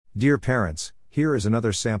Dear parents, here is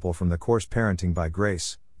another sample from the course Parenting by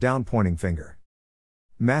Grace, down pointing finger.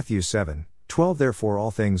 Matthew 7:12 Therefore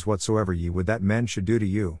all things whatsoever ye would that men should do to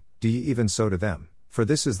you, do ye even so to them, for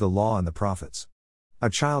this is the law and the prophets. A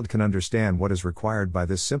child can understand what is required by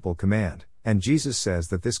this simple command, and Jesus says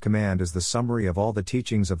that this command is the summary of all the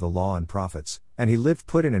teachings of the law and prophets, and he lived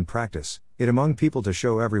put in practice, it among people to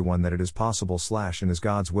show everyone that it is possible / and is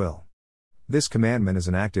God's will. This commandment is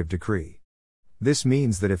an active decree. This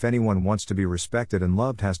means that if anyone wants to be respected and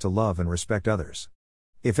loved has to love and respect others.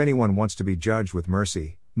 If anyone wants to be judged with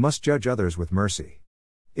mercy, must judge others with mercy.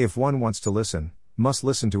 If one wants to listen, must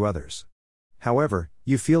listen to others. However,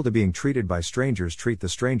 you feel to being treated by strangers, treat the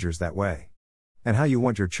strangers that way. And how you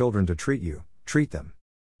want your children to treat you, treat them.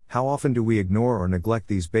 How often do we ignore or neglect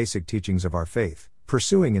these basic teachings of our faith,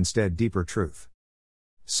 pursuing instead deeper truth?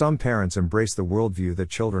 Some parents embrace the worldview that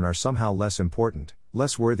children are somehow less important,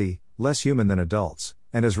 less worthy, less human than adults,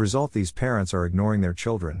 and as a result these parents are ignoring their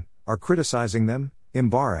children, are criticizing them,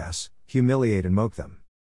 embarrass, humiliate and mock them.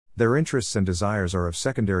 Their interests and desires are of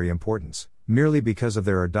secondary importance. Merely because of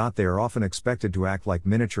their they are often expected to act like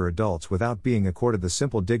miniature adults without being accorded the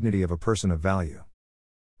simple dignity of a person of value.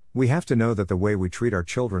 We have to know that the way we treat our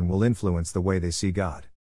children will influence the way they see God.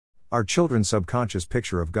 Our children's subconscious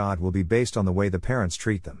picture of God will be based on the way the parents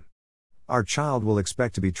treat them. Our child will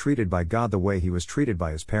expect to be treated by God the way he was treated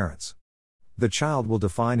by his parents. The child will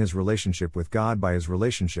define his relationship with God by his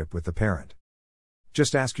relationship with the parent.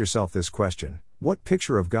 Just ask yourself this question: what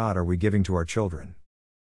picture of God are we giving to our children?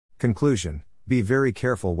 Conclusion: be very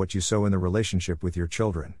careful what you sow in the relationship with your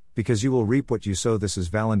children, because you will reap what you sow. This is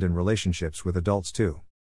valid in relationships with adults too.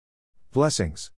 Blessings.